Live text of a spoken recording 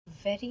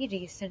very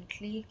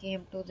recently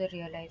came to the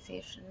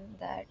realization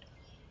that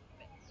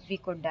we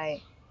could die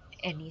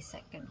any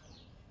second.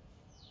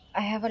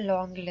 I have a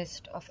long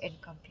list of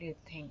incomplete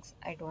things.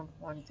 I don't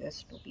want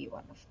this to be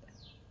one of them.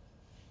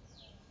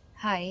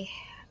 Hi,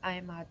 I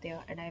am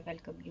Adya and I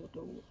welcome you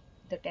to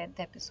the 10th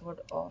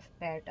episode of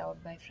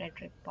Beartown by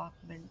Frederick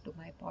Parkman to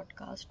my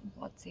podcast,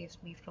 What Saves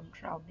Me from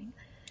Drowning.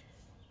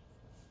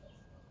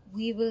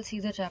 We will see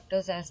the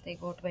chapters as they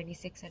go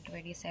 26 and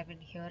 27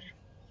 here,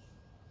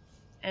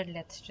 and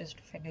let's just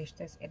finish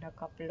this in a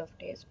couple of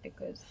days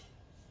because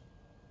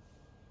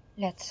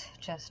let's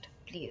just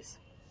please.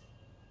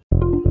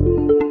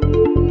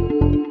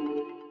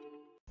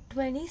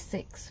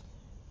 26.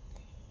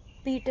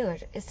 Peter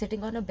is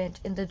sitting on a bench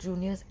in the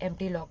juniors'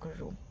 empty locker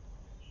room.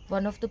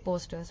 One of the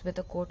posters with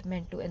a quote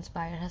meant to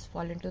inspire has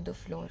fallen to the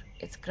floor.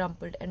 It's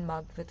crumpled and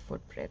marked with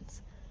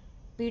footprints.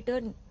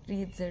 Peter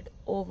reads it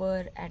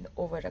over and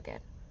over again.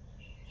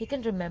 He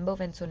can remember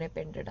when Sune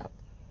pinned it up.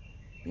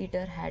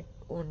 Peter had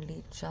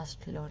only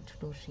just learned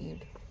to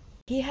read.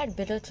 He had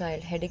been a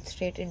child heading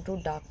straight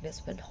into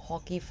darkness when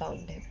hockey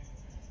found him.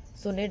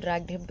 Sune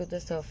dragged him to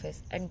the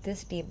surface, and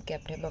this team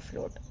kept him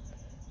afloat.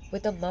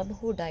 With a mum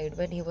who died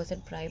when he was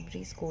in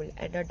primary school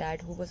and a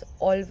dad who was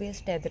always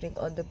tethering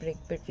on the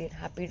brink between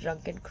happy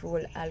drunk and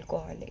cruel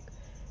alcoholic,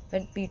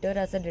 when Peter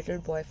as a little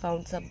boy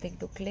found something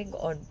to cling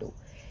on to,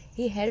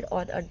 he held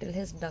on until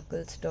his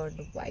knuckles turned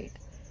white.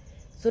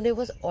 Sune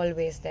was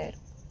always there,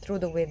 through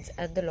the wins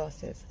and the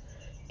losses,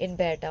 in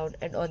Beartown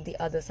and on the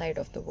other side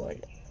of the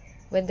world.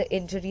 When the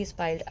injuries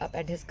piled up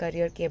and his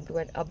career came to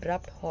an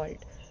abrupt halt,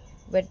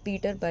 when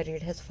Peter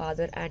buried his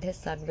father and his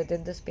son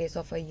within the space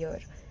of a year,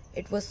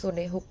 it was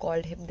Sune who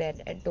called him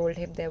then and told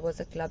him there was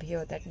a club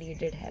here that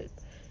needed help,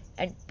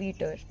 and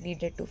Peter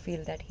needed to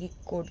feel that he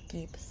could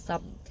keep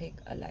something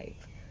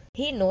alive.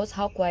 He knows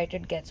how quiet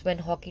it gets when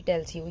hockey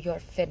tells you you're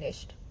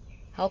finished.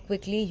 How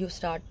quickly you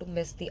start to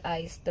miss the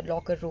ice, the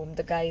locker room,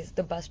 the guys,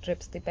 the bus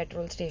trips, the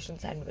petrol station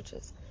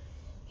sandwiches.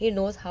 He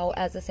knows how,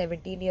 as a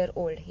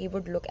 17-year-old, he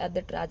would look at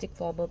the tragic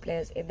former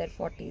players in their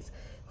 40s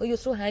who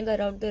used to hang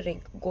around the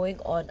rink, going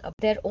on about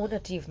their own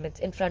achievements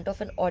in front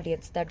of an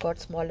audience that got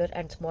smaller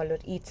and smaller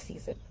each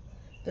season.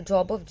 The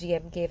job of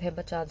GM gave him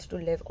a chance to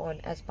live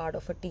on as part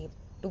of a team,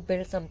 to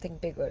build something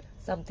bigger,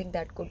 something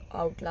that could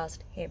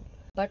outlast him.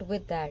 But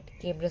with that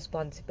came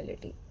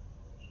responsibility.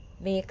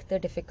 Make the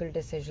difficult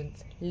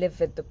decisions, live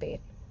with the pain.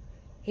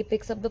 He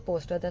picks up the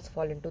poster that's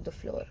fallen to the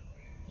floor,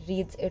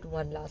 reads it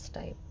one last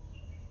time.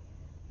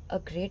 A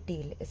great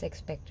deal is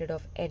expected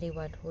of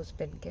anyone who's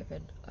been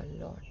given a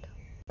lot.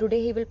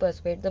 Today he will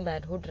persuade the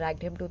man who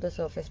dragged him to the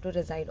surface to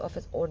resign of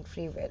his own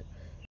free will.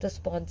 The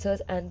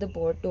sponsors and the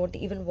board don't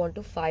even want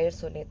to fire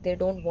Sune. They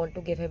don't want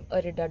to give him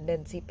a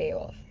redundancy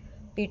payoff.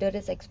 Peter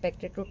is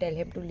expected to tell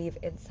him to leave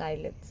in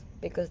silence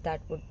because that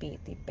would be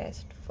the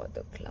best for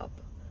the club.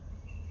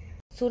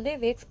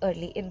 Sune wakes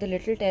early in the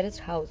little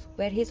terraced house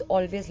where he's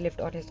always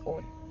lived on his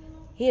own.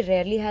 He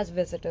rarely has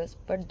visitors,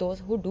 but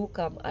those who do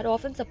come are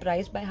often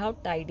surprised by how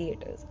tidy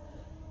it is.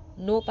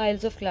 No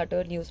piles of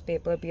clutter,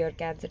 newspaper, beer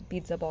cans and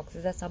pizza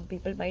boxes as some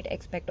people might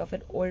expect of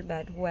an old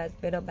man who has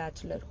been a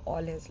bachelor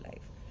all his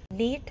life.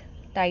 Neat,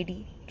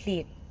 tidy,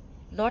 clean.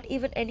 Not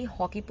even any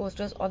hockey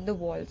posters on the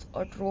walls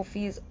or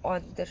trophies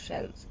on the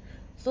shelves.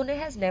 Sune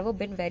has never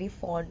been very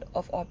fond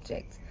of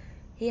objects.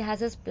 He has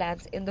his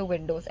plants in the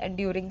windows, and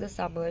during the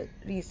summer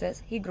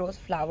recess he grows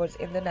flowers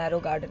in the narrow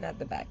garden at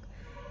the back.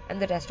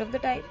 And the rest of the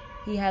time,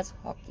 he has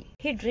hockey.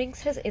 He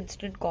drinks his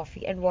instant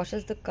coffee and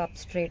washes the cup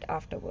straight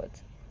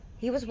afterwards.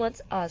 He was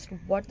once asked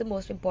what the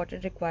most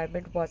important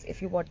requirement was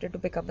if you wanted to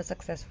become a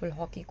successful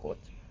hockey coach.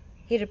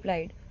 He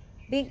replied,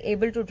 being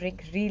able to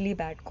drink really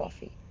bad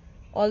coffee.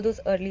 All those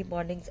early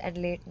mornings and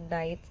late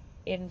nights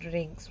in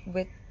rinks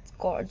with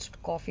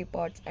scorched coffee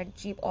pots and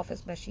cheap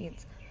office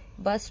machines,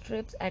 bus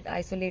trips and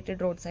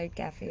isolated roadside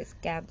cafes,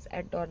 camps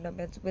and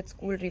tournaments with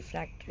school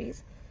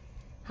refractories.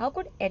 How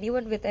could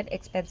anyone with an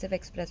expensive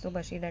espresso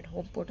machine at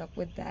home put up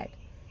with that?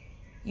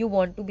 You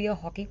want to be a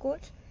hockey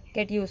coach?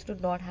 Get used to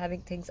not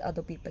having things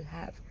other people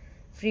have.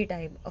 Free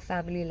time, a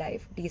family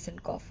life,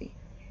 decent coffee.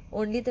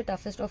 Only the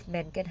toughest of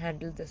men can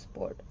handle this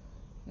sport.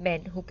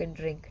 Men who can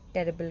drink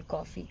terrible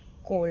coffee,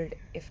 cold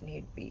if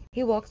need be.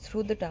 He walks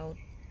through the town,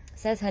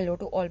 says hello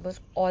to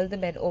almost all the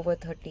men over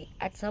 30.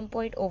 At some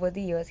point over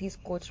the years, he's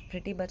coached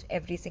pretty much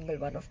every single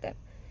one of them.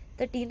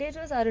 The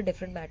teenagers are a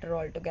different matter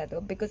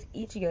altogether because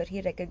each year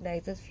he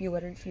recognizes fewer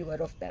and fewer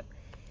of them.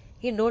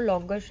 He no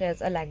longer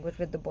shares a language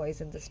with the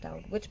boys in this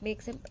town, which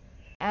makes him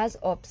as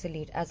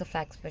obsolete as a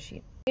fax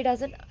machine. He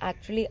doesn't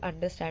actually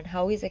understand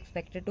how he's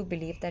expected to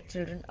believe that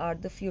children are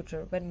the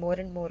future when more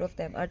and more of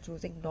them are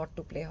choosing not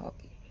to play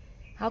hockey.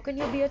 How can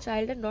you be a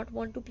child and not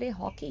want to play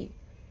hockey?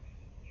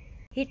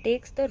 He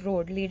takes the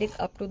road leading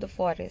up to the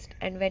forest,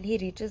 and when he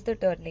reaches the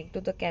turning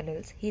to the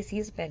kennels, he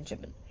sees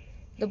Benjamin.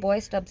 The boy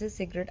stubs his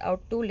cigarette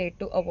out too late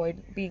to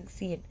avoid being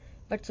seen,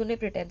 but Sune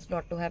pretends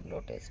not to have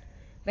noticed.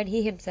 When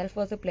he himself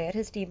was a player,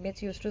 his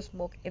teammates used to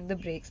smoke in the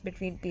breaks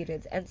between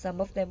periods, and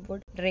some of them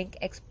would drink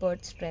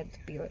expert strength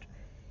beer.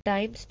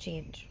 Times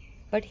change.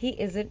 But he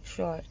isn't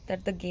sure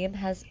that the game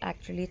has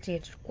actually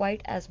changed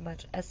quite as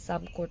much as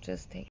some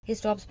coaches think. He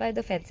stops by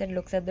the fence and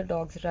looks at the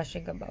dogs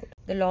rushing about.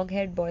 The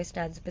long-haired boy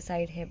stands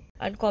beside him,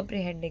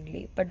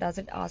 uncomprehendingly, but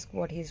doesn't ask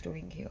what he's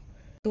doing here.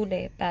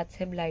 Sune pats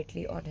him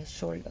lightly on his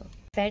shoulder.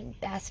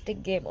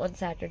 Fantastic game on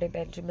Saturday,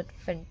 Benjamin.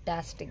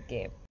 Fantastic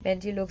game.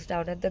 Benji looks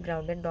down at the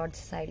ground and nods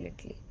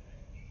silently.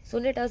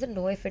 Sune doesn't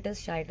know if it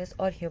is shyness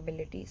or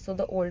humility, so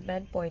the old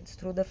man points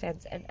through the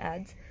fence and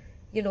adds,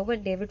 "You know,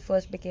 when David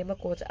first became a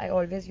coach, I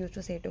always used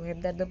to say to him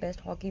that the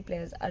best hockey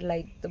players are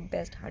like the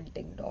best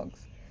hunting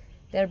dogs.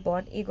 They're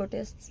born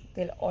egotists,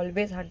 they'll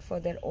always hunt for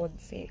their own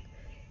sake.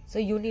 So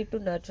you need to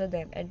nurture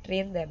them and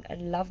train them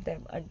and love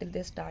them until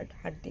they start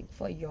hunting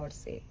for your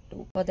sake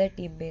too, for their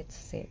teammates'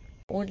 sake.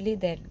 Only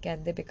then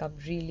can they become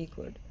really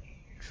good,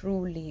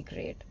 truly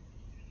great."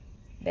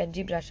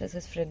 Benji brushes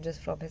his fringes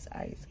from his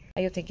eyes.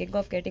 "Are you thinking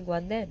of getting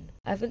one then?"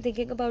 "I've been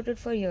thinking about it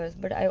for years,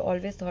 but I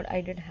always thought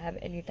I didn't have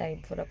any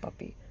time for a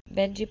puppy."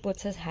 Benji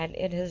puts his hand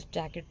in his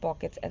jacket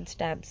pockets and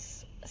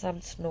stamps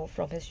some snow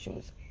from his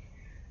shoes.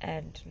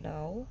 "And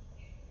now?"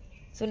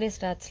 Sune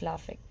starts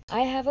laughing.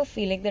 "I have a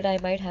feeling that I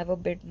might have a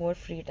bit more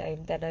free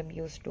time than I'm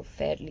used to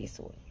fairly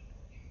soon."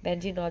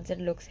 Benji nods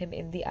and looks him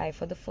in the eye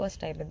for the first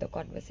time in the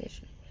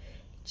conversation.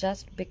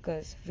 "Just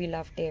because we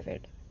love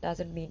David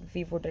doesn't mean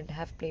we wouldn't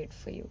have played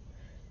for you."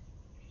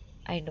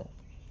 "I know,"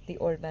 the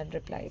old man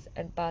replies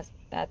and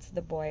pats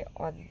the boy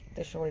on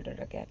the shoulder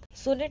again.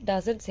 Sunit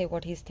doesn't say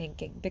what he's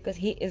thinking because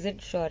he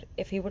isn't sure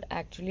if he would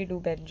actually do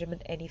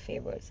Benjamin any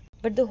favors.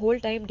 But the whole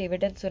time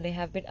David and Sune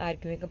have been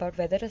arguing about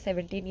whether a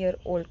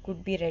 17-year-old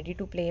could be ready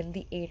to play in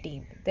the A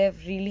team.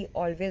 They've really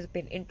always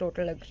been in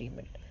total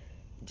agreement.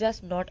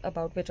 Just not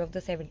about which of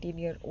the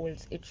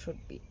 17-year-olds it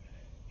should be.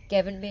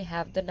 Kevin may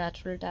have the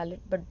natural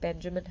talent, but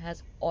Benjamin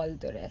has all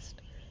the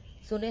rest.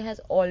 Sune has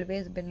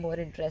always been more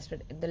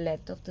interested in the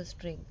length of the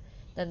string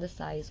than the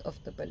size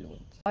of the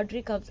balloons.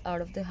 Audrey comes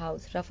out of the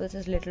house, ruffles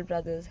his little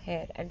brother's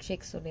hair, and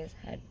shakes Sune's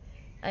hand.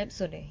 "I'm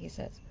Sune," he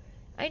says.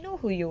 "I know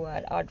who you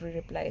are," Audrey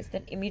replies,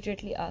 then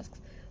immediately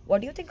asks, "What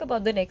do you think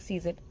about the next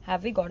season?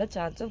 Have we got a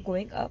chance of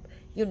going up?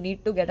 You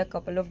need to get a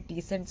couple of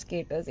decent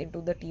skaters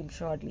into the team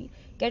shortly.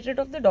 Get rid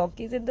of the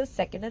donkeys in the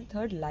second and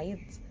third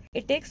lines."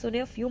 It takes Sune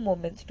a few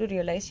moments to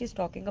realize she's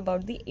talking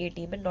about the A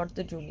team and not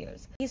the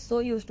juniors. He's so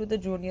used to the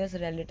juniors'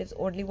 relatives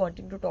only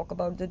wanting to talk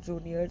about the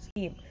juniors'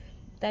 team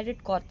that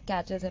it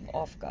catches him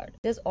off guard.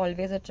 "There's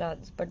always a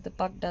chance, but the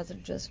puck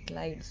doesn't just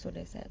glide,"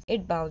 Sune says.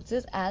 "It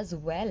bounces as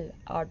well,"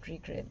 Audrey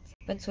grins.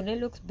 When Sune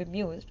looks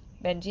bemused,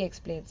 Benji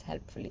explains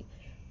helpfully.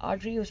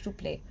 "Audrey used to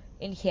play.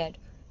 In Head,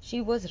 she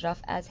was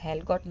rough as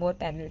hell, got more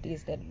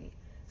penalties than me."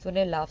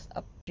 Sune laughs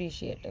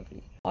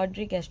appreciatively.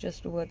 Audrey gestures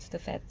towards the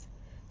fence.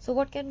 "So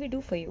what can we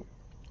do for you?"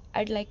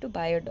 "I'd like to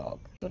buy a dog,"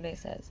 Sune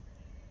says.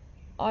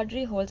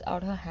 Audrey holds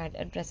out her hand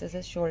and presses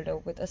his shoulder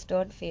with a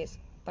stern face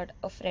but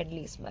a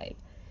friendly smile.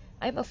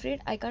 "I'm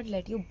afraid I can't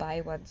let you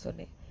buy one,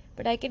 Sune,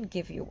 but I can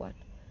give you one.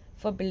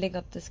 For building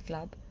up this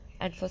club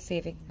and for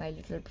saving my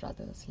little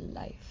brother's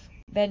life."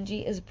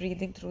 Benji is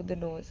breathing through the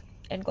nose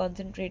and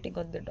concentrating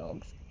on the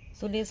dogs.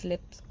 Sune's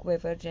lips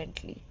quiver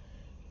gently.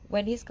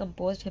 When he's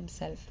composed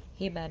himself,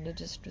 he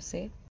manages to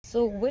say,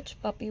 "So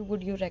which puppy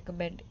would you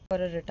recommend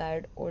for a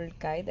retired old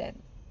guy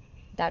then?"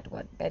 "That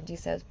one," Benji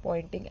says,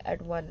 pointing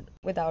at one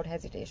without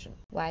hesitation.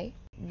 "Why?"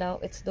 Now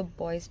it's the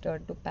boy's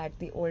turn to pat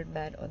the old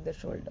man on the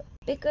shoulder.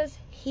 "Because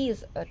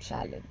he's a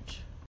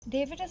challenge."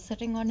 David is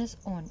sitting on his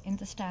own in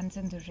the stands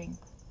in the rink.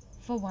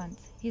 For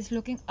once, he's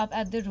looking up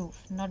at the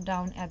roof, not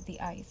down at the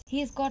ice.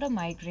 He's got a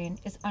migraine,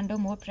 is under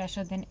more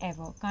pressure than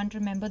ever, can't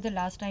remember the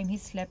last time he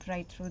slept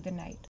right through the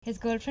night. His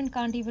girlfriend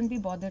can't even be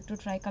bothered to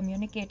try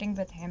communicating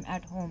with him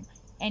at home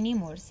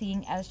anymore,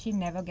 seeing as she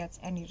never gets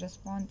any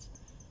response.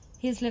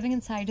 He's living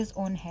inside his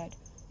own head,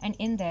 and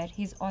in there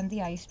he's on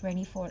the ice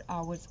 24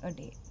 hours a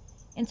day.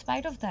 In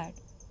spite of that,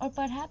 or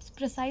perhaps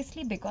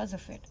precisely because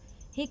of it,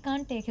 he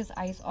can't take his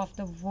eyes off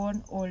the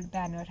worn old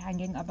banner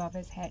hanging above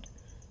his head.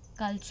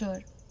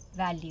 Culture,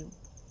 value,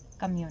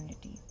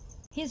 community.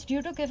 He's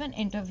due to give an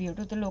interview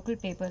to the local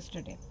papers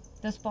today.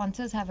 The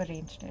sponsors have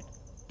arranged it.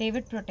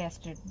 David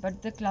protested,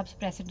 but the club's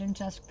president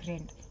just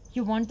grinned.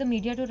 "You want the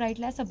media to write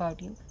less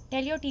about you?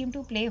 Tell your team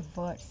to play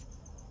worse."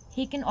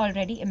 He can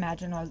already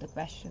imagine all the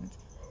questions.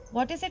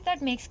 What is it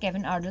that makes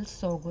Kevin Ardle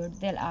so good,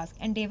 they'll ask,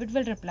 and David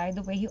will reply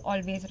the way he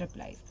always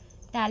replies.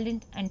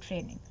 Talent and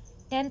training.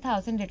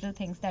 10,000 little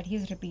things that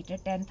he's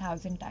repeated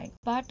 10,000 times.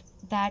 But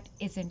that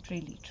isn't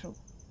really true.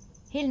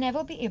 He'll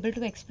never be able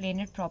to explain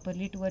it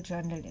properly to a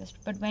journalist,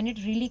 but when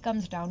it really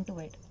comes down to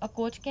it, a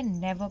coach can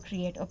never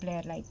create a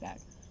player like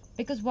that.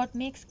 Because what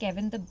makes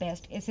Kevin the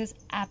best is his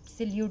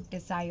absolute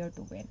desire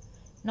to win.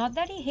 Not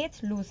that he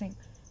hates losing,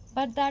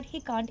 but that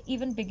he can't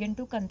even begin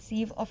to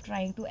conceive of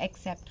trying to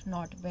accept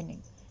not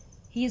winning.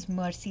 He is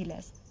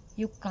merciless.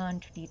 You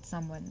can't teach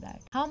someone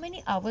that. How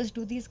many hours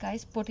do these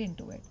guys put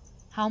into it?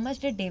 How much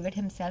did David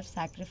himself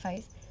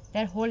sacrifice?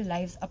 Their whole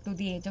lives up to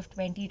the age of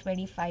 20,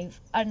 25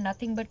 are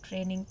nothing but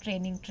training,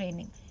 training,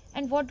 training.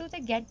 And what do they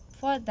get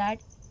for that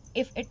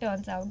if it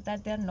turns out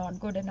that they're not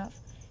good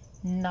enough?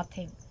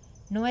 Nothing.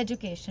 No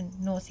education,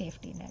 no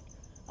safety net.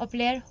 A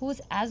player who's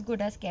as good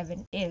as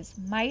Kevin is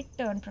might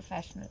turn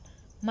professional,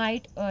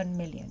 might earn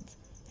millions.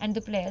 And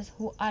the players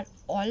who are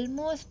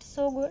almost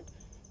so good,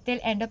 they'll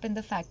end up in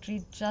the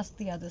factory just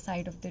the other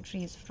side of the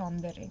trees from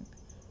the rink.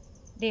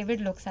 David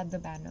looks at the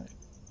banner.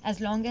 As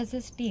long as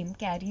his team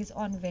carries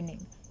on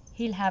winning,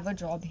 he'll have a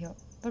job here.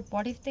 But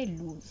what if they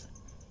lose?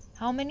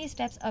 How many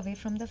steps away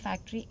from the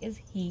factory is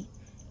he?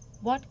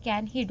 What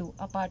can he do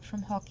apart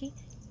from hockey?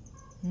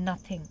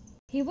 Nothing.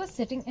 He was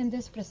sitting in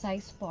this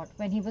precise spot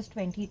when he was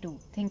 22,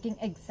 thinking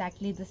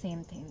exactly the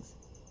same things.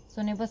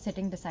 Sune was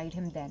sitting beside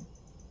him then.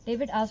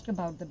 David asked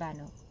about the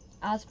banner,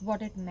 asked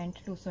what it meant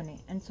to Sune,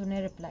 and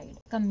Sune replied,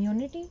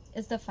 "Community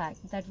is the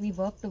fact that we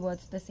work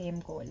towards the same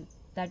goal,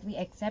 that we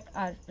accept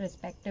our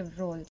respective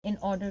roles in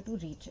order to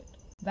reach it.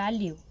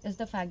 Value is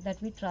the fact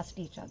that we trust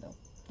each other,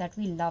 that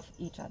we love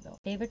each other."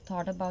 David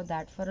thought about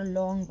that for a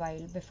long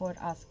while before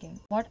asking,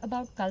 "What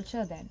about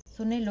culture then?"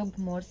 Sune looked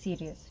more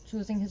serious,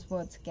 choosing his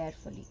words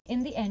carefully.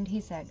 In the end,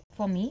 he said,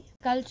 "For me,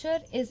 culture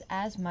is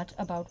as much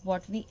about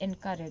what we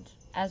encourage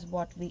as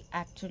what we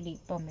actually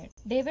permit."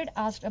 David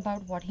asked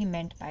about what he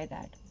meant by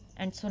that,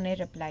 and Sune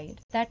replied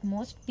that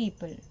most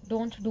people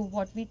don't do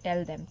what we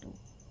tell them to.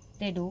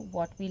 They do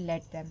what we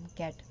let them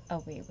get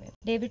away with.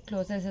 David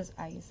closes his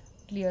eyes,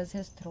 clears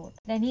his throat.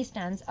 Then he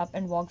stands up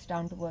and walks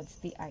down towards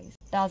the ice.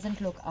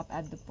 Doesn't look up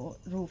at the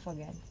roof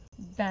again.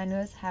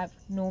 Banners have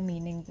no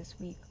meaning this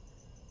week.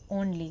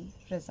 Only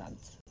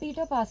results.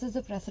 Peter passes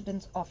the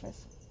president's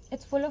office.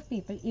 It's full of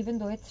people even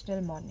though it's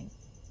still morning.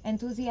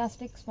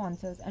 Enthusiastic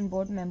sponsors and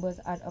board members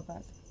are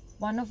abuzz.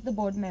 One of the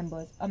board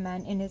members, a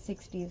man in his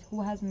 60s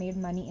who has made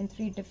money in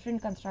 3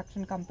 different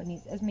construction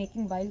companies, is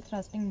making wild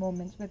thrusting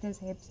movements with his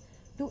hips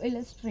to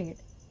illustrate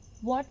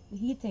what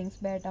he thinks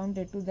Beartown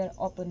did to their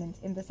opponents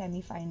in the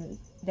semi-final,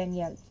 then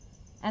yells.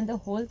 And the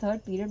whole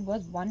third period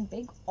was one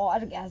big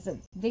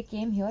orgasm. They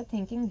came here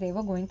thinking they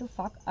were going to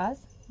fuck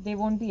us. They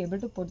won't be able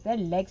to put their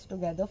legs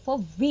together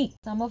for weeks.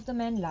 Some of the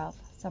men laugh,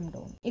 some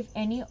don't. If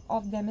any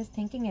of them is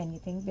thinking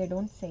anything, they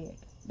don't say it,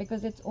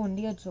 because it's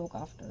only a joke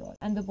after all.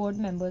 And the board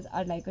members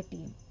are like a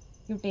team.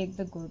 You take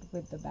the good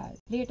with the bad.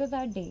 Later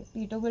that day,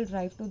 Peter will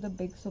drive to the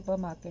big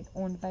supermarket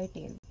owned by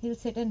Tails. He'll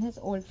sit in his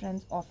old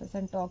friend's office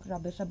and talk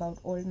rubbish about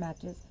old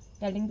matches,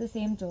 telling the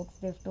same jokes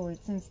they've told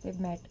since they've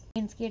met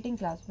in skating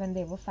class when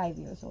they were 5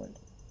 years old.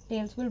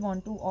 Tails will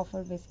want to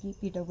offer whiskey.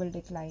 Peter will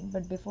decline,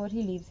 but before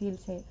he leaves, he'll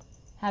say,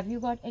 "Have you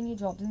got any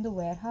jobs in the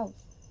warehouse?"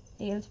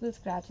 Tails will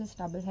scratch his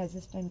stubble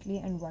hesitantly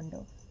and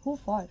wonder, "Who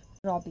for?"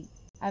 "Robbie.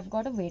 I've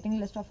got a waiting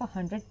list of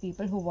 100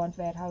 people who want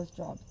warehouse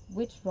jobs.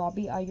 Which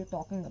Robbie are you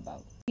talking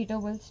about?" Peter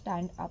will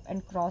stand up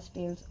and cross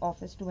Tails'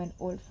 office to an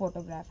old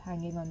photograph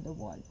hanging on the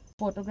wall.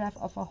 Photograph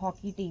of a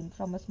hockey team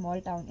from a small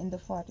town in the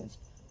forest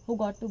who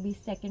got to be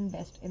second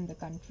best in the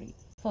country.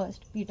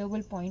 First, Peter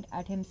will point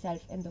at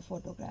himself in the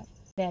photograph,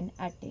 then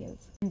at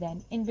Tails, and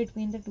then in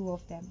between the two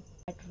of them,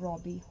 at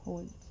Robbie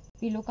Holmes.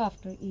 "We look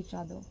after each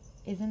other.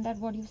 Isn't that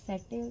what you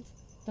said, Tails?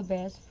 The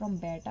bears from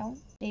Beartown?"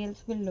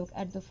 Tails will look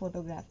at the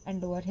photograph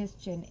and lower his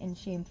chin in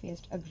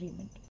shamefaced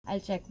agreement. "I'll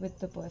check with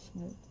the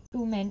personal."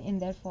 2 men in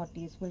their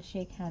 40s will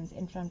shake hands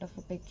in front of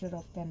a picture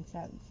of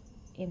themselves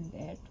in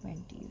their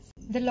 20s.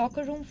 The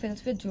locker room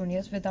fills with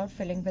juniors without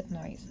filling with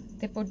noise.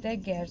 They put their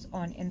gears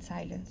on in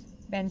silence.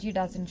 Benji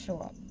doesn't show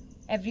up.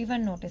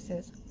 Everyone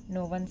notices.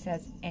 No one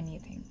says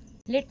anything.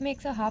 Lit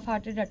makes a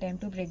half-hearted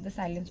attempt to break the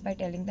silence by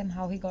telling them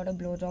how he got a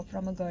blowjob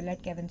from a girl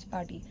at Kevin's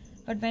party.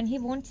 But when he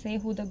won't say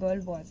who the girl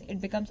was,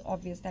 it becomes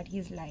obvious that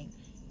he's lying.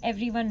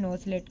 Everyone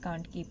knows Lit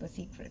can't keep a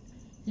secret.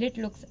 Lit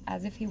looks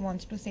as if he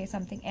wants to say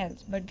something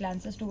else, but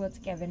glances towards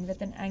Kevin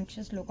with an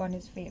anxious look on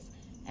his face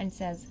and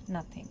says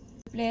nothing.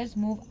 The players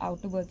move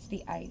out towards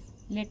the ice.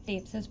 Lit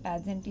tapes his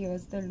pads and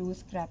tears the loose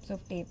scraps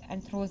of tape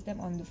and throws them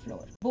on the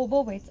floor.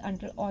 Bobo waits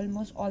until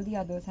almost all the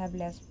others have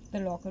left the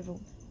locker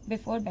room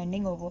before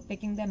bending over,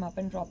 picking them up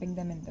and dropping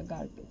them in the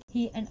garbage.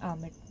 He and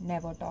Amit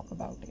never talk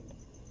about it.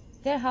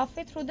 They're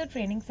halfway through the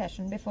training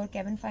session before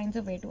Kevin finds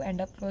a way to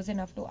end up close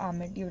enough to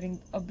Amit during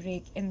a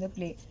break in the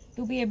play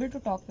to be able to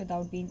talk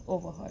without being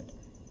overheard.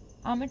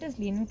 Amit is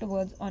leaning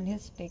towards on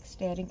his stick,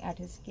 staring at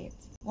his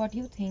skates. "What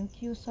you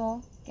think you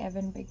saw?"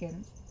 Kevin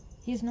begins.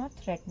 He's not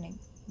threatening,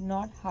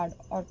 not hard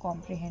or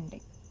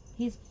comprehending.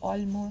 He's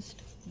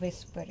almost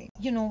whispering.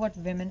 "You know what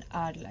women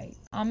are like."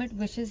 Amit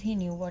wishes he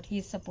knew what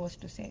he's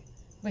supposed to say,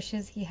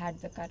 wishes he had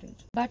the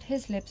courage. But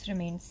his lips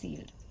remain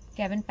sealed.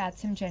 Kevin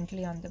pats him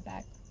gently on the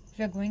back.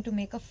 "We're going to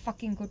make a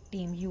fucking good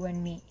team, you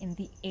and me, in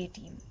the A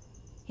team."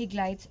 He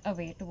glides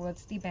away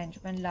towards the bench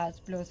when Lars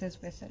blows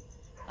his whistle.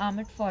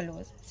 Amit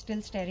follows,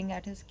 still staring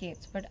at his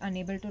skates but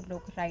unable to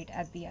look right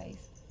at the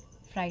ice,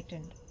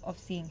 frightened of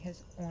seeing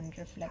his own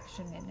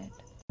reflection in it.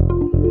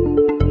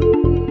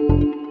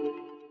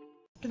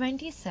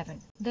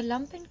 27. The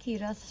lump in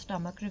Kira's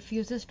stomach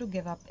refuses to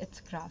give up its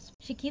grasp.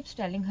 She keeps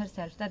telling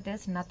herself that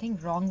there's nothing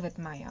wrong with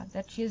Maya,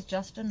 that she is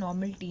just a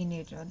normal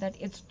teenager, that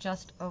it's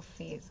just a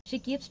phase. She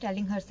keeps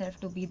telling herself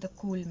to be the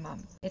cool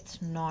mum.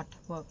 It's not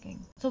working.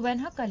 So when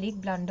her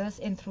colleague blunders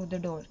in through the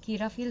door,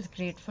 Kira feels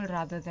grateful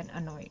rather than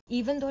annoyed.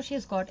 Even though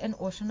she's got an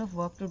ocean of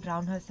work to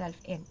drown herself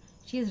in,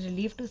 she is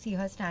relieved to see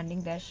her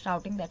standing there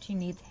shouting that she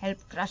needs help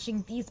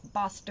crushing these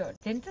bastards.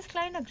 Didn't this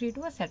client agree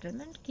to a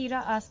settlement?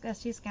 Kira asks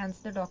as she scans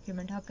the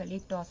document her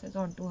colleague tosses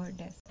onto her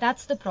desk.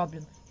 That's the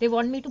problem. They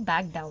want me to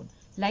back down,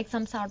 like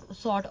some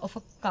sort of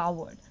a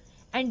coward.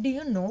 And do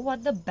you know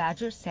what the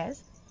badger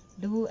says?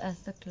 Do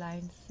as the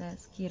client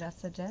says, Kira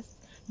suggests.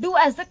 Do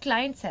as the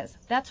client says.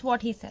 That's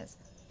what he says.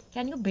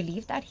 Can you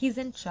believe that? He's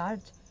in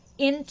charge.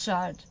 In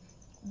charge.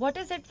 What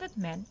is it with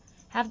men?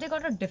 Have they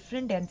got a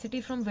different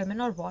density from women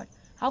or what?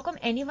 How come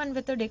anyone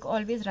with a dick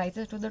always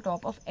rises to the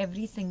top of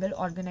every single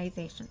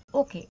organization?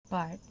 Okay,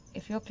 but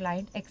if your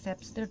client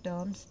accepts the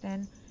terms,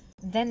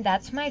 then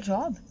that's my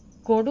job.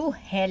 Go to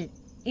hell.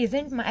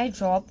 Isn't my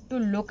job to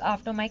look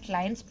after my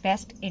client's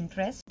best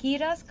interest?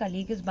 Kira's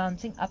colleague is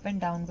bouncing up and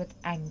down with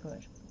anger,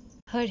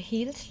 her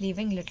heels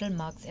leaving little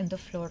marks in the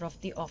floor of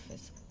the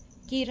office.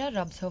 Kira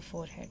rubs her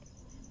forehead.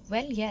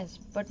 Well, yes,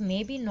 but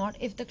maybe not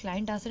if the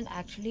client doesn't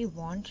actually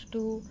want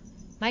to.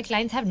 My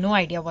clients have no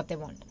idea what they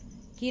want.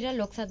 Kira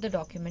looks at the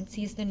document,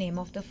 sees the name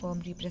of the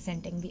firm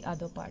representing the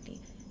other party,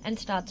 and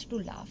starts to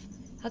laugh.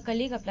 Her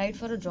colleague applied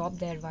for a job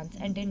there once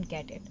and didn't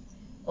get it.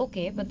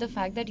 Okay, but the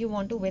fact that you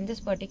want to win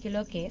this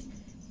particular case,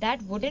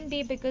 that wouldn't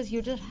be because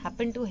you just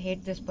happen to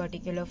hate this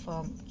particular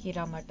firm,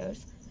 Kira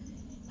mutters.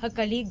 Her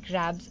colleague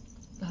grabs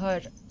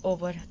her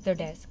over the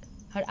desk,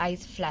 her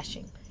eyes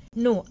flashing.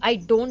 No, I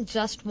don't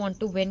just want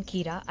to win,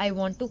 Kira. I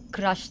want to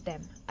crush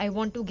them. I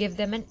want to give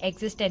them an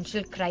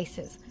existential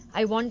crisis.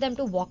 I want them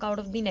to walk out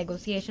of the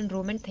negotiation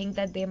room and think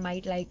that they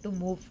might like to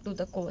move to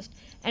the coast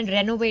and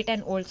renovate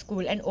an old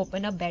school and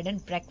open a bed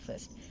and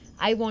breakfast.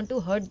 I want to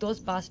hurt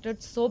those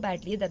bastards so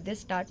badly that they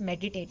start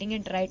meditating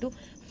and try to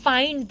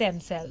find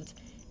themselves.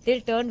 They'll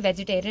turn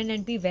vegetarian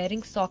and be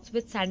wearing socks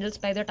with sandals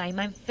by the time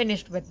I'm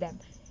finished with them.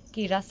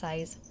 Kira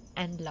sighs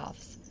and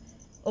laughs.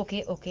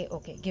 Okay.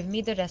 Give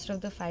me the rest of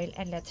the file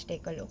and let's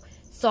take a look.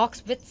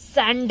 Socks with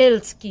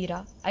sandals,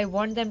 Kira. I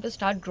want them to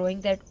start growing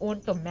their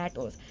own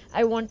tomatoes.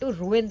 I want to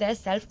ruin their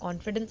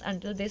self-confidence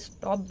until they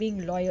stop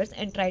being lawyers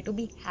and try to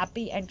be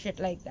happy and shit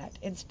like that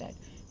instead.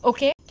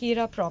 Okay?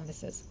 Kira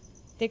promises.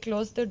 They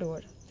close the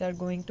door. They're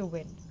going to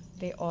win.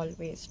 They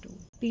always do.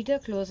 Peter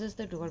closes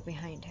the door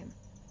behind him,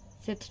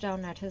 sits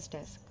down at his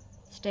desk,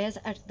 stares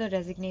at the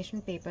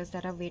resignation papers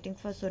that are waiting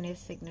for Sune's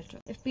signature.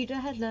 If Peter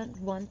had learned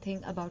one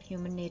thing about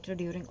human nature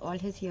during all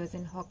his years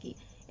in hockey,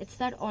 it's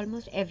that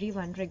almost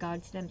everyone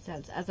regards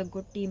themselves as a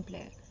good team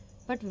player,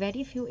 but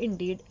very few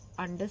indeed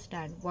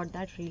understand what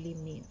that really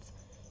means.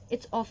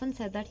 It's often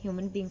said that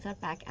human beings are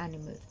pack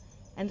animals,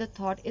 and the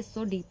thought is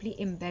so deeply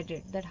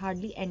embedded that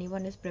hardly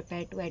anyone is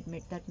prepared to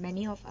admit that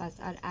many of us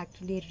are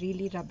actually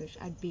really rubbish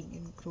at being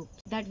in groups,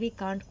 that we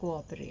can't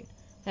cooperate,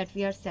 that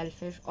we are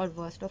selfish, or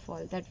worst of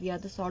all, that we are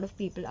the sort of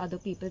people other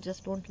people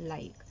just don't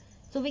like.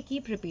 So we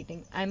keep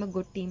repeating, I'm a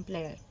good team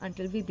player,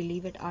 until we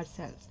believe it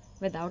ourselves,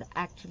 without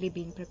actually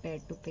being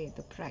prepared to pay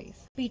the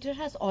price. Peter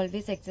has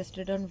always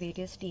existed on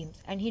various teams,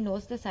 and he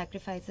knows the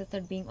sacrifices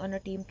that being on a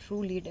team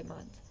truly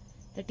demands.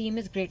 The team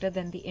is greater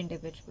than the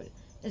individual.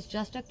 It's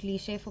just a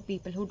cliche for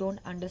people who don't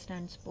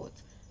understand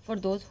sports. For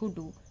those who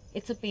do,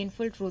 it's a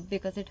painful truth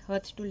because it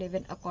hurts to live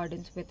in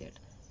accordance with it,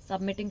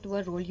 submitting to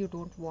a role you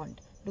don't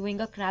want,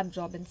 doing a crap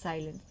job in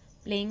silence,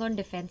 playing on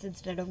defense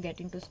instead of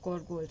getting to score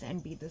goals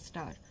and be the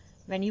star.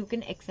 When you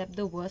can accept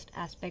the worst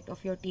aspect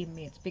of your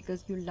teammates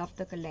because you love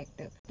the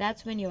collective,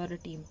 that's when you're a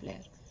team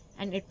player.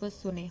 And it was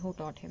Sune who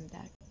taught him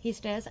that. He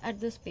stares at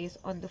the space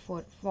on the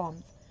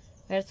forms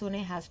where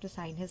Sune has to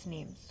sign his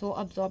name, so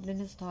absorbed in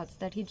his thoughts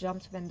that he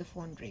jumps when the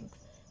phone rings.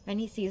 When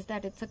he sees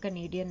that it's a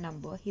Canadian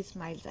number, he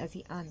smiles as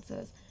he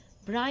answers.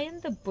 Brian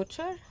the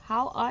Butcher,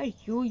 how are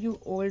you, you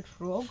old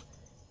rogue?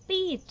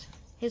 Pete,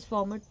 his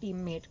former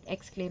teammate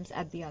exclaims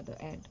at the other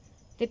end.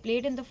 They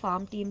played in the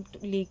farm team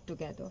league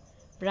together.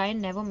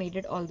 Brian never made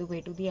it all the way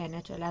to the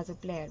NHL as a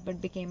player,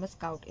 but became a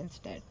scout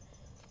instead.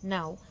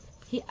 Now,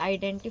 he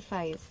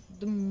identifies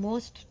the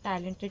most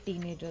talented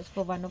teenagers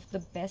for one of the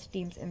best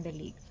teams in the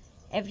league.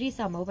 Every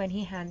summer, when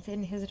he hands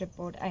in his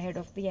report ahead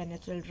of the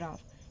NHL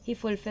draft, he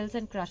fulfills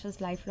and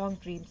crushes lifelong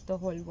dreams the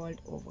whole world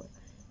over.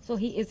 So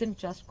he isn't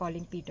just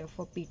calling Peter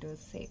for Peter's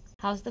sake.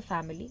 How's the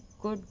family?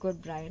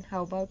 Good, Brian.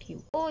 How about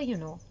you? Oh,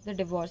 the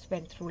divorce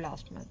went through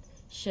last month.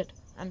 Shit,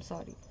 I'm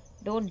sorry.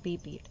 Don't be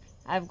Pete.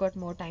 I've got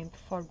more time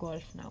for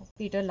golf now.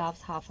 Peter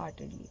laughs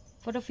half-heartedly.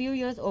 For a few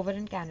years over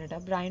in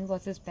Canada, Brian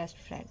was his best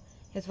friend.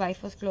 His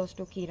wife was close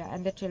to Kira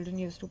and the children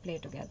used to play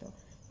together.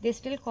 They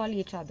still call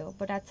each other,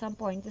 but at some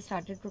point they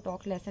started to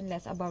talk less and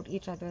less about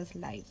each other's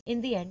lives.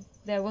 In the end,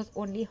 there was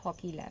only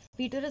hockey left.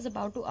 Peter is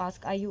about to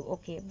ask, are you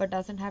okay, but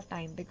doesn't have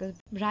time because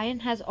Brian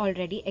has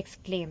already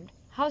exclaimed,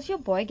 how's your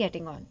boy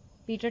getting on?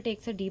 Peter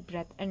takes a deep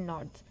breath and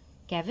nods.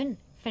 Kevin?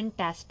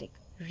 Fantastic.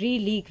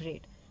 Really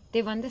great.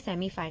 They won the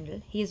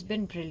semi-final. He's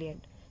been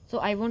brilliant. So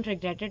I won't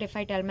regret it if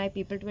I tell my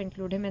people to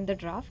include him in the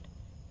draft.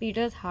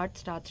 Peter's heart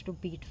starts to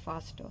beat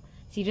faster.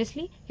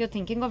 Seriously? You're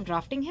thinking of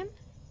drafting him?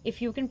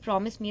 If you can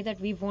promise me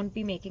that we won't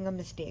be making a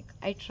mistake.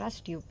 I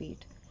trust you,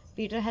 Pete.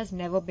 Peter has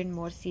never been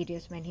more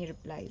serious when he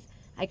replies.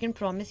 I can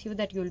promise you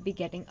that you'll be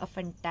getting a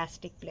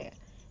fantastic player.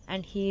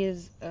 And he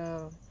is,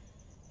 the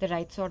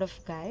right sort of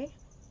guy?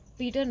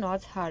 Peter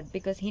nods hard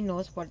because he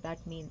knows what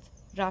that means.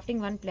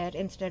 Drafting one player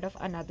instead of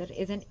another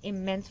is an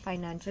immense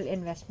financial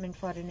investment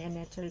for an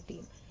NHL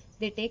team.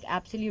 They take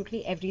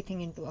absolutely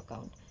everything into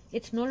account.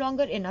 It's no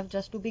longer enough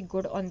just to be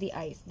good on the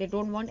ice. They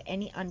don't want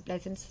any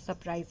unpleasant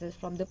surprises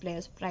from the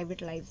players'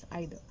 private lives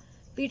either.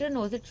 Peter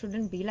knows it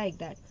shouldn't be like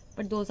that,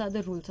 but those are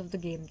the rules of the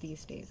game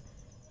these days.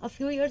 A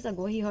few years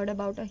ago, he heard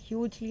about a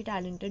hugely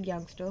talented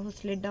youngster who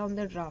slid down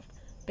the draft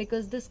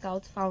because the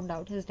scouts found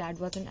out his dad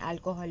was an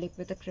alcoholic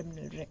with a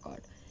criminal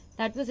record.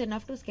 That was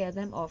enough to scare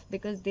them off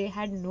because they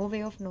had no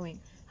way of knowing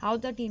how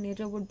the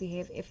teenager would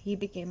behave if he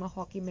became a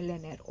hockey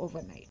millionaire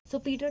overnight. So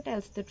Peter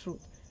tells the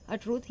truth, a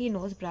truth he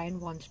knows Brian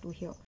wants to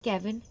hear.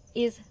 Kevin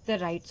is the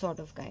right sort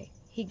of guy.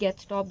 He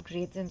gets top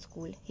grades in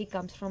school. He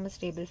comes from a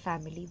stable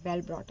family,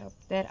 well brought up.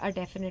 There are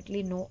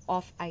definitely no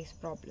off-ice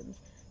problems.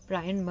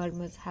 Brian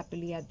murmurs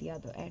happily at the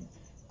other end.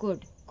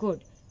 Good,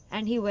 good.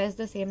 And he wears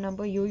the same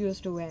number you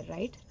used to wear,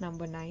 right?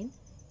 Number 9?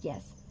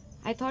 Yes.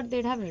 I thought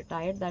they'd have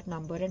retired that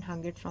number and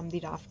hung it from the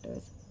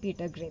rafters.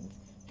 Peter grins.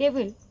 They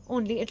will,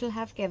 only it'll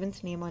have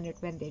Kevin's name on it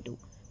when they do.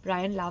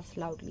 Brian laughs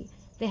loudly.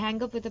 They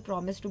hang up with a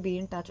promise to be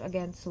in touch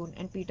again soon,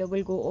 and Peter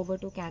will go over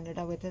to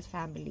Canada with his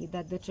family,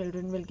 that the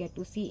children will get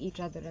to see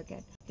each other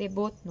again. They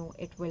both know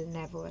it will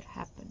never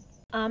happen.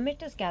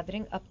 Amit is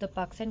gathering up the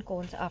pucks and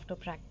cones after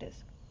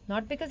practice.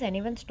 Not because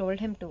anyone's told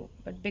him to,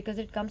 but because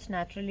it comes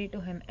naturally to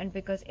him and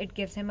because it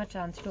gives him a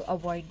chance to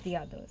avoid the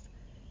others.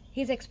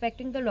 He's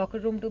expecting the locker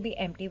room to be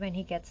empty when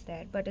he gets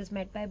there, but is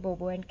met by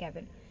Bobo and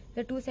Kevin.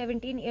 The two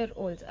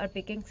 17-year-olds are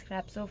picking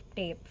scraps of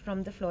tape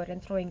from the floor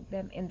and throwing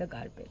them in the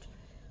garbage.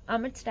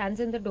 Amit stands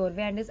in the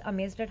doorway and is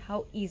amazed at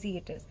how easy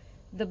it is,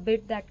 the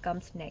bit that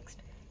comes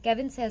next.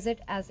 Kevin says it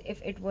as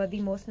if it were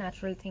the most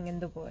natural thing in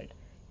the world.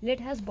 Lid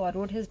has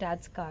borrowed his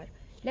dad's car.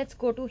 Let's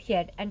go to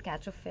Hed and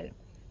catch a film.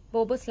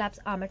 Bobo slaps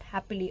Amit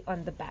happily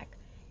on the back.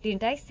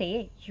 Didn't I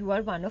say you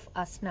are one of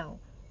us now?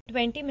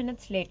 20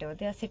 minutes later,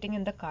 they are sitting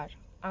in the car.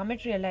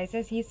 Amit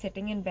realizes he's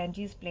sitting in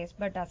Benji's place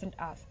but doesn't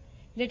ask.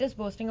 Lit is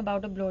boasting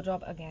about a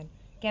blowjob again.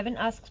 Kevin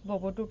asks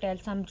Bobo to tell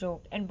some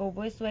joke, and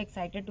Bobo is so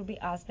excited to be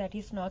asked that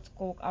he snorts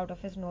coke out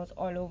of his nose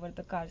all over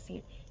the car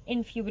seat,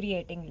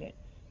 infuriating Lit.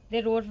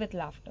 They roar with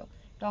laughter,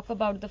 talk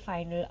about the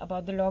final,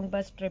 about the long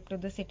bus trip to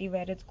the city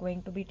where it's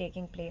going to be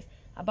taking place,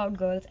 about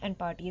girls and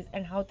parties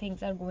and how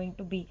things are going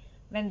to be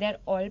when they're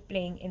all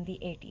playing in the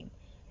A-team.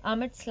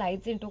 Amit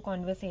slides into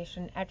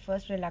conversation, at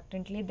first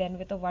reluctantly, then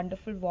with a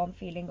wonderful warm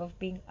feeling of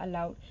being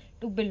allowed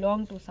to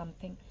belong to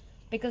something,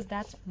 because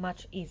that's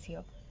much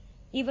easier.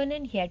 Even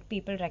in Hed,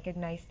 people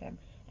recognize them,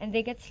 and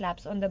they get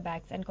slaps on the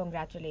backs and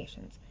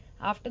congratulations.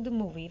 After the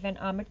movie, when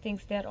Amit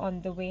thinks they're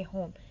on the way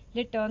home,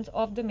 Lit turns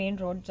off the main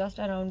road just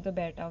around the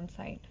Beartown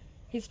sign.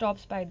 He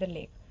stops by the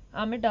lake.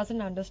 Amit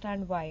doesn't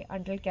understand why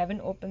until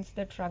Kevin opens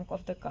the trunk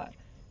of the car.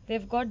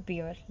 They've got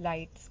beer,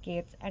 lights,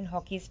 skates, and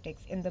hockey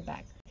sticks in the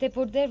back. They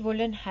put their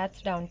woolen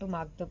hats down to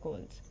mark the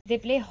goals. They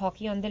play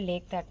hockey on the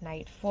lake that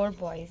night, 4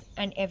 boys,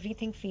 and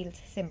everything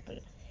feels simple,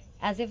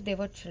 as if they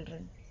were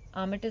children.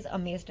 Amit is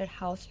amazed at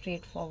how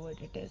straightforward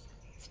it is,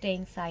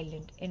 staying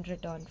silent in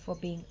return for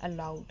being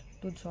allowed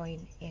to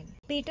join in.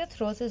 Peter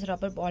throws his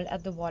rubber ball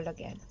at the wall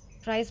again,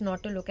 tries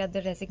not to look at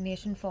the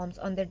resignation forms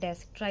on the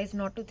desk, tries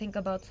not to think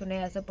about Sune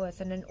as a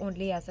person and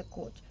only as a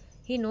coach.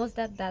 He knows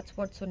that that's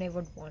what Sune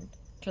would want.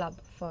 Club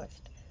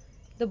first.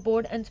 The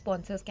board and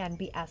sponsors can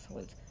be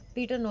assholes.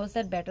 Peter knows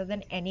that better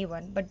than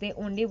anyone, but they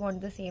only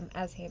want the same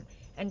as him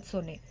and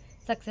Sune,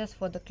 success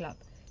for the club.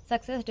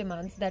 Success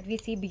demands that we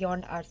see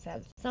beyond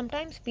ourselves.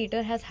 Sometimes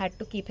Peter has had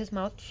to keep his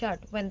mouth shut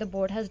when the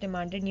board has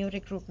demanded new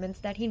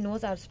recruitments that he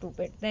knows are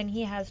stupid. Then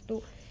he has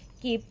to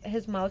keep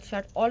his mouth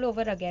shut all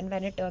over again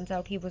when it turns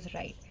out he was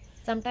right.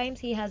 Sometimes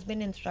he has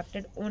been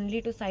instructed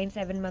only to sign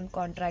 7-month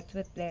contracts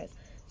with players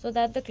so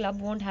that the club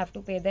won't have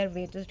to pay their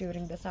wages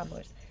during the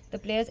summers. The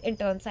players in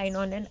turn sign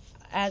on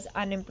as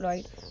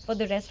unemployed for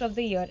the rest of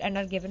the year and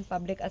are given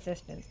public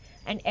assistance.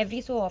 And every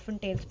so often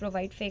Tails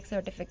provide fake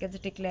certificates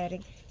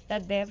declaring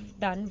that they've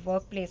done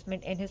work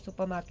placement in his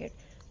supermarket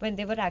when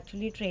they were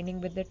actually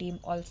training with the team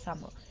all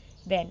summer.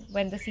 Then,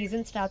 when the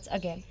season starts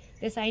again,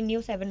 they sign new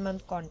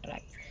 7-month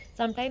contracts.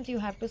 Sometimes you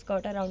have to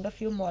skirt around a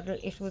few moral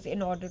issues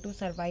in order to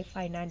survive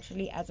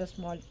financially as a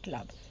small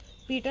club.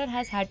 Peter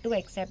has had to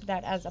accept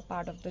that as a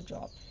part of the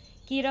job.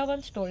 Kira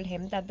once told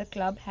him that the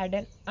club had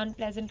an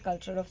unpleasant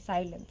culture of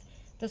silence,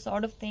 the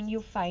sort of thing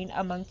you find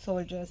among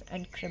soldiers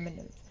and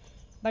criminals.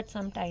 But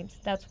sometimes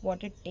that's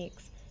what it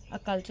takes, a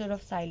culture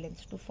of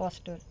silence to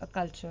foster a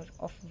culture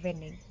of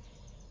winning.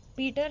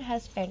 Peter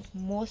has spent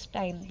most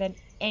time than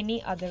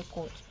any other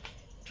coach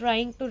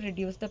trying to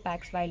reduce the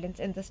Pack's violence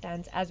in the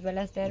stands as well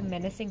as their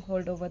menacing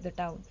hold over the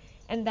town,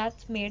 and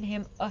that's made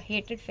him a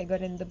hated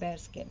figure in the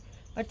bearskin.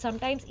 But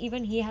sometimes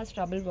even he has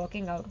trouble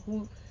working out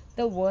who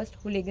the worst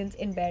hooligans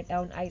in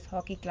Beartown Ice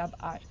Hockey Club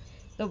are,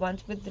 the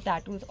ones with the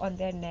tattoos on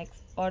their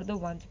necks or the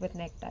ones with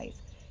neckties.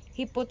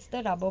 He puts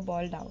the rubber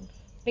ball down,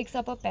 picks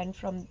up a pen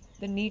from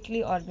the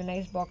neatly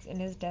organized box in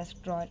his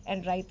desk drawer,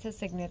 and writes his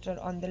signature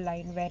on the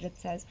line where it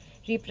says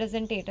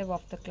representative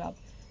of the club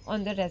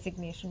on the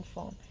resignation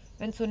form.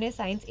 When Sune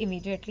signs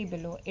immediately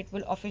below, it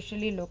will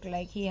officially look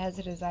like he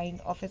has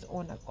resigned of his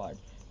own accord.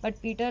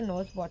 But Peter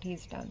knows what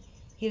he's done.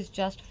 He's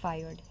just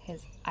fired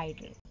his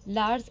idol.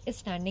 Lars is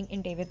standing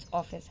in David's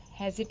office,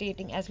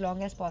 hesitating as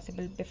long as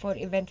possible before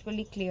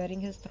eventually clearing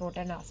his throat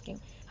and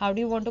asking, "How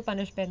do you want to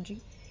punish Benji?"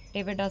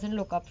 David doesn't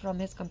look up from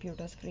his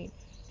computer screen.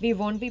 "We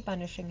won't be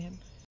punishing him."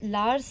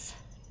 Lars'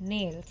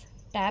 nails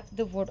tap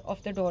the wood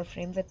of the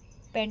doorframe with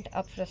pent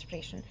up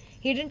frustration.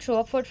 "He didn't show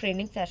up for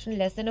training session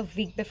less than a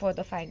week before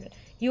the final.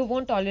 You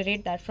won't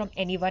tolerate that from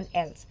anyone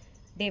else."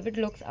 David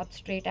looks up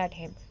straight at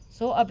him,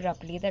 so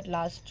abruptly that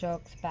Lars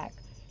jerks back.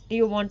 "Do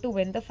you want to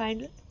win the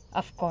final?"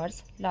 "Of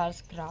course,"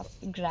 Lars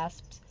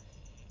grasps.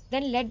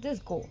 "Then let this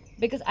go,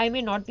 because I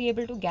may not be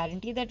able to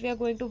guarantee that we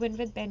are going to win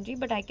with Benji,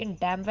 but I can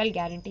damn well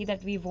guarantee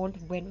that we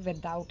won't win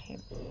without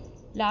him."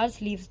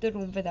 Lars leaves the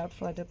room without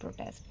further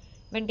protest.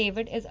 When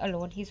David is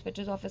alone, he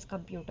switches off his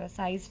computer,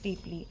 sighs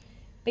deeply,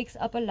 picks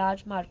up a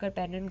large marker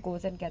pen and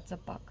goes and gets a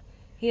puck.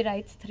 He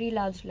writes 3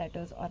 large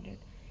letters on it.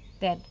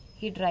 Then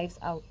he drives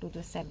out to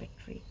the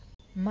cemetery.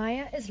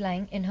 Maya is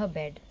lying in her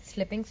bed,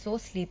 slipping so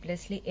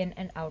sleeplessly in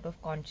and out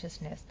of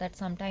consciousness that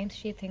sometimes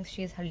she thinks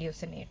she is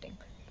hallucinating.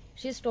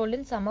 She's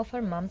stolen some of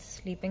her mom's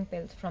sleeping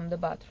pills from the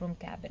bathroom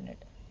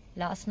cabinet.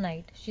 Last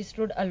night, she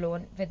stood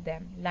alone with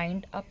them,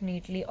 lined up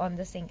neatly on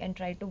the sink, and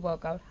tried to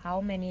work out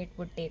how many it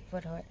would take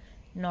for her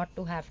not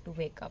to have to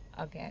wake up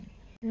again.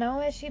 Now,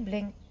 as she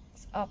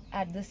blinks up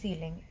at the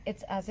ceiling,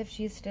 it's as if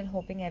she's still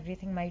hoping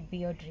everything might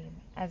be a dream,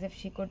 as if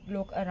she could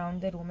look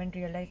around the room and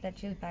realize that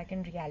she's back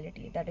in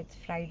reality, that it's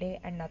Friday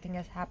and nothing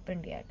has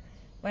happened yet.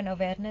 When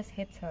awareness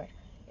hits her,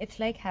 it's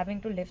like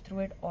having to live through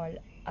it all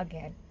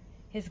again.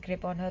 His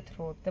grip on her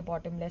throat, the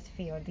bottomless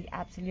fear, the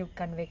absolute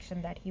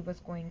conviction that he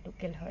was going to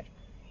kill her.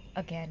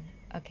 Again,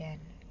 again,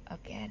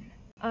 again.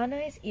 Anna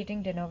is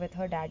eating dinner with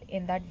her dad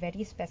in that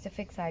very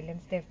specific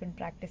silence they've been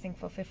practicing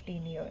for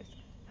 15 years.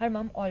 Her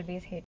mom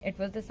always hated it. It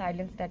was the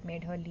silence that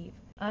made her leave.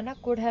 Anna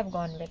could have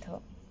gone with her,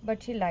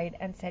 but she lied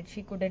and said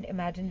she couldn't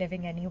imagine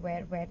living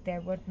anywhere where there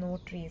were no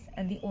trees,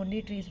 and the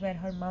only trees where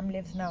her mom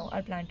lives now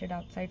are planted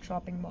outside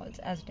shopping malls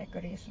as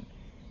decoration.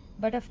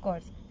 But of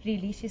course,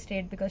 really she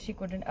stayed because she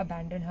couldn't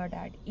abandon her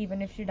dad,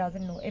 even if she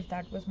doesn't know if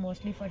that was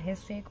mostly for his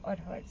sake or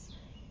hers.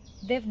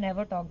 They've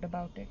never talked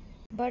about it.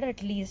 But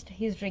at least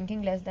he's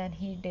drinking less than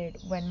he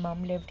did when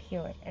Mum lived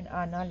here, and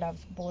Anna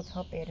loves both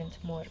her parents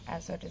more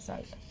as a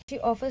result. She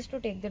offers to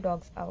take the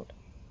dogs out.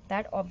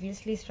 That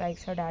obviously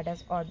strikes her dad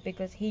as odd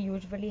because he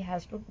usually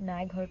has to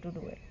nag her to do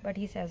it, but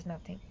he says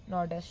nothing,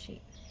 nor does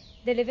she.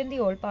 They live in the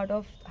old part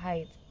of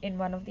Heights, in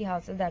one of the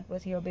houses that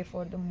was here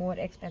before the more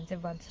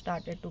expensive ones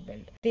started to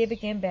build. They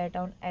became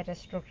Beartown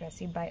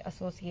aristocracy by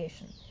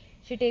association.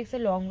 She takes a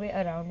long way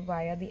around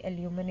via the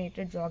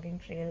illuminated jogging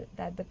trail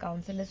that the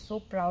council is so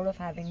proud of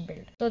having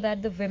built, so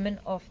that the women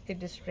of the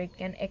district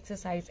can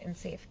exercise in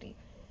safety.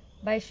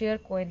 By sheer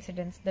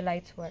coincidence, the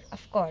lights were,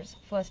 of course,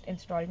 first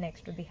installed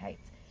next to the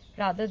heights,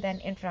 rather than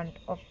in front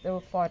of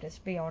the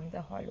forest beyond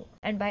the hollow.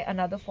 And by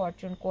another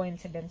fortunate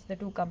coincidence, the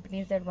 2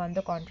 companies that won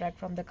the contract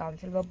from the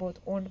council were both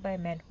owned by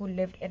men who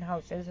lived in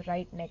houses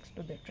right next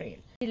to the trail.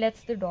 She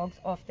lets the dogs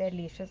off their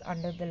leashes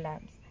under the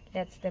lamps,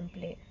 lets them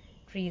play,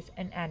 trees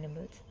and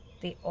animals.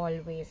 They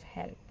always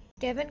help.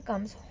 Kevin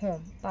comes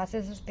home,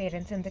 passes his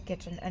parents in the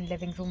kitchen and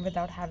living room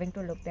without having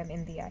to look them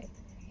in the eye.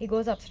 He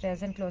goes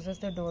upstairs and closes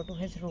the door to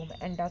his room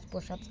and does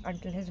push-ups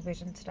until his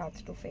vision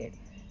starts to fade.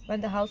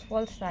 When the house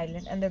falls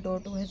silent and the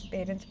door to his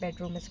parents'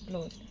 bedroom is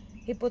closed,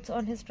 he puts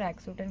on his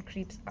tracksuit and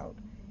creeps out.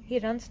 He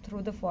runs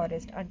through the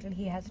forest until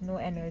he has no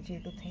energy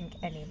to think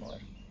anymore.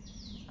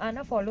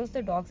 Anna follows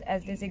the dogs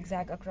as they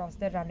zigzag across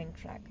the running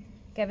track.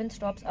 Kevin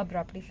stops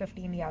abruptly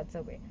 15 yards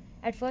away.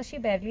 At first she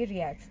barely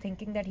reacts,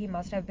 thinking that he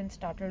must have been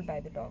startled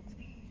by the dogs.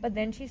 But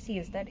then she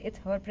sees that it's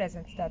her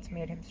presence that's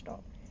made him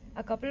stop.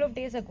 A couple of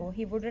days ago,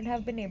 he wouldn't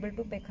have been able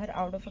to pick her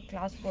out of a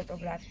class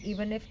photograph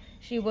even if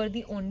she were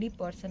the only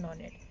person on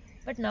it.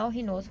 But now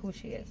he knows who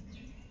she is.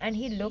 And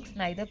he looks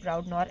neither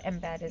proud nor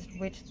embarrassed,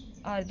 which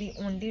are the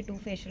only 2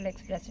 facial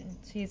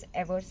expressions he's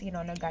ever seen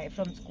on a guy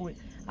from school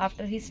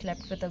after he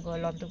slept with a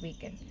girl on the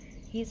weekend.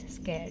 He's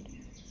scared.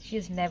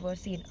 She's never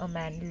seen a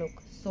man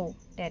look so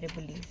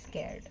terribly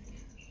scared.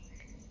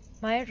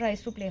 Maya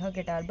tries to play her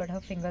guitar, but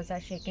her fingers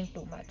are shaking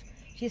too much.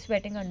 She's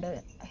sweating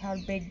under her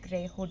big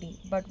grey hoodie,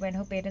 but when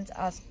her parents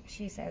ask,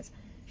 she says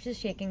she's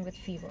shaking with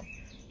fever.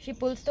 She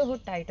pulls the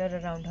hood tighter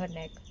around her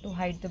neck to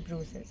hide the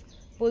bruises,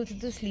 pulls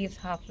the sleeves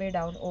halfway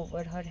down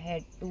over her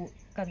head to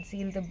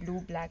conceal the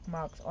blue-black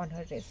marks on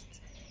her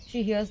wrists.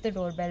 She hears the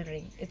doorbell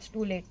ring. It's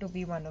too late to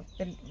be one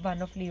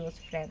of Leo's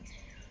friends.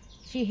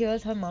 She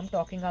hears her mom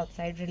talking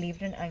outside,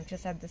 relieved and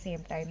anxious at the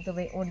same time, the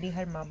way only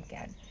her mom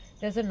can.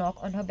 There's a knock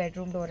on her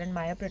bedroom door and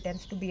Maya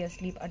pretends to be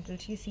asleep until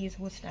she sees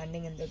who's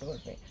standing in the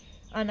doorway.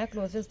 Anna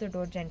closes the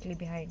door gently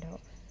behind her,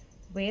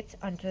 waits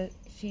until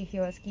she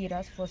hears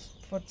Kira's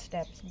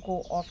footsteps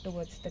go off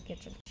towards the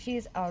kitchen. She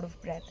is out of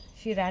breath.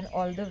 She ran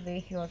all the way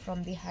here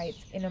from the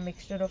heights in a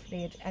mixture of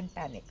rage and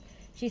panic.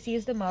 She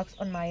sees the marks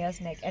on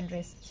Maya's neck and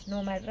wrists,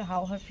 no matter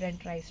how her friend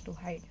tries to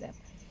hide them.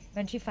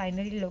 When she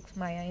finally looks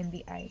Maya in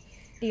the eye,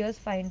 tears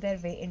find their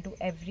way into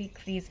every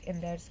crease in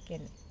their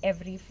skin,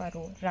 every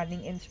furrow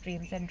running in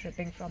streams and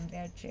dripping from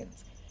their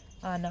chins.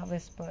 Anna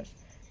whispers,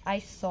 "I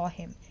saw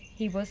him.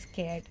 He was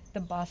scared.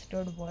 The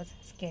bastard was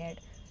scared.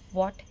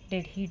 What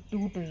did he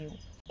do to you?"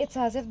 It's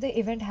as if the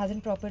event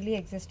hasn't properly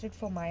existed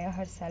for Maya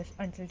herself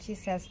until she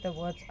says the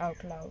words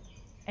out loud.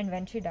 And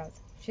when she does,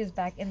 she's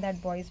back in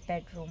that boy's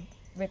bedroom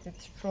with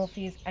its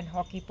trophies and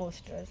hockey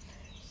posters.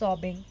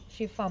 Sobbing,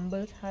 she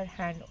fumbles her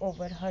hand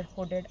over her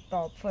hooded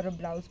top for a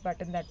blouse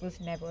button that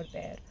was never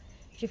there.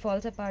 She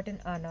falls apart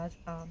in Anna's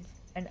arms,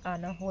 and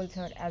Anna holds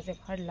her as if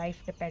her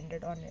life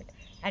depended on it,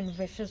 and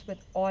wishes with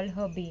all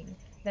her being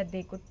that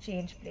they could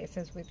change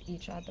places with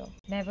each other.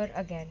 Never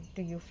again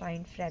do you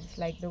find friends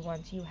like the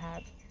ones you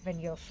have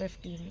when you're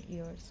 15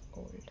 years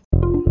old.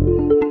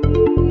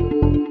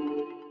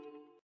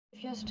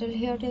 If you're still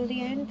here till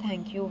the end,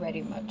 thank you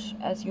very much.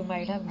 As you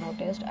might have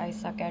noticed, I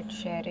suck at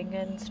sharing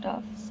and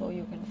stuff, so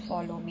you can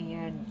follow me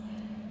and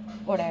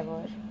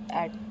whatever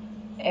at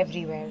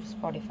everywhere: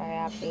 Spotify,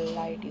 Apple,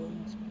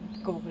 iTunes,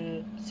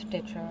 Google,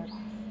 Stitcher,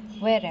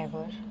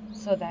 wherever,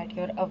 so that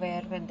you're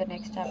aware when the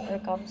next chapter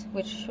comes,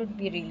 which should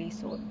be really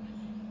soon.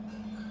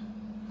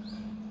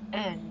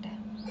 And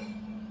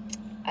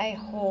I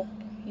hope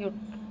you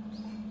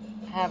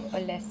have a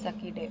less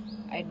sucky day.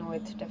 I know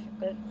it's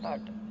difficult, but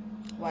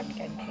one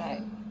can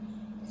try.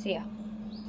 See ya.